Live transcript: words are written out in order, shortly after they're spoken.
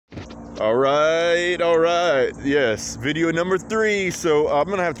All right. Yes, video number 3. So I'm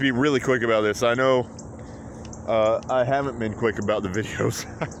gonna have to be really quick about this. I know I haven't been quick about the videos,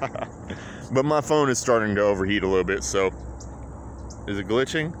 but my phone is starting to overheat a little bit. So is it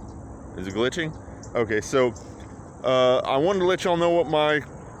glitching? Okay, so I wanted to let y'all know what my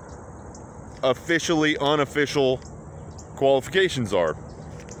officially unofficial qualifications are,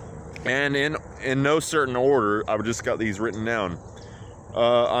 and in no certain order. I've just got these written down.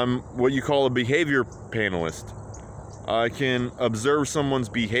 I'm what you call a behavior panelist. I can observe someone's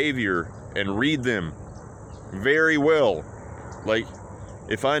behavior and read them very well. Like,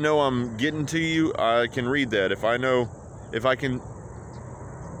 if I know I'm getting to you, I can read that. If I can...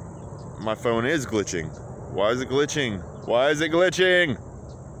 My phone is glitching. Why is it glitching?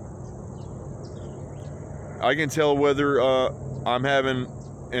 I can tell whether I'm having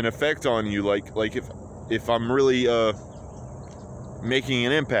an effect on you, like if I'm really making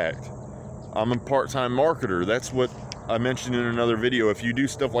an impact. I'm a part-time marketer. That's what I mentioned in another video. If you do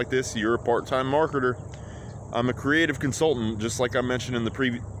stuff like this, you're a part-time marketer. I'm a creative consultant, just like I mentioned in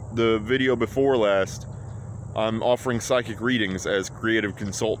the video before last. I'm offering psychic readings as creative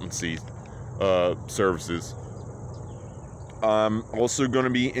consultancy services. I'm also going to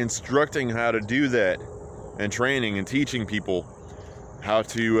be instructing how to do that, and training and teaching people how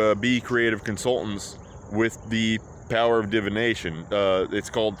to be creative consultants with the power of divination. It's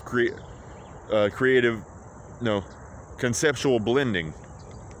called conceptual blending.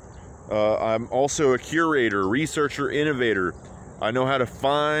 I'm also a curator, researcher, innovator. I know how to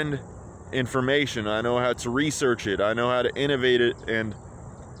find information. I know how to research it. I know how to innovate it and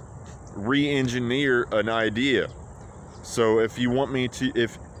re-engineer an idea. So if you want me to,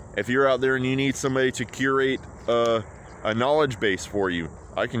 if you're out there and you need somebody to curate a knowledge base for you,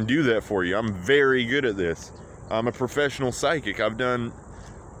 I can do that for you. I'm very good at this. I'm a professional psychic. I've done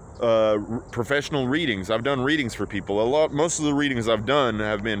professional readings. I've done readings for people. Most of the readings I've done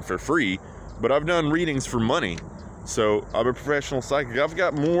have been for free, but I've done readings for money. So I'm a professional psychic. I've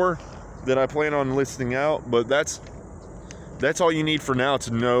got more that I plan on listing out, but that's all you need for now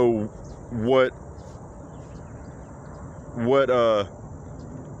to know what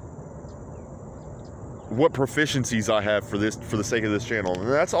proficiencies I have for the sake of this channel.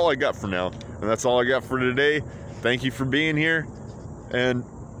 And that's all I got for now, and that's all I got for today. Thank you for being here, and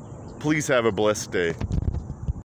please have a blessed day.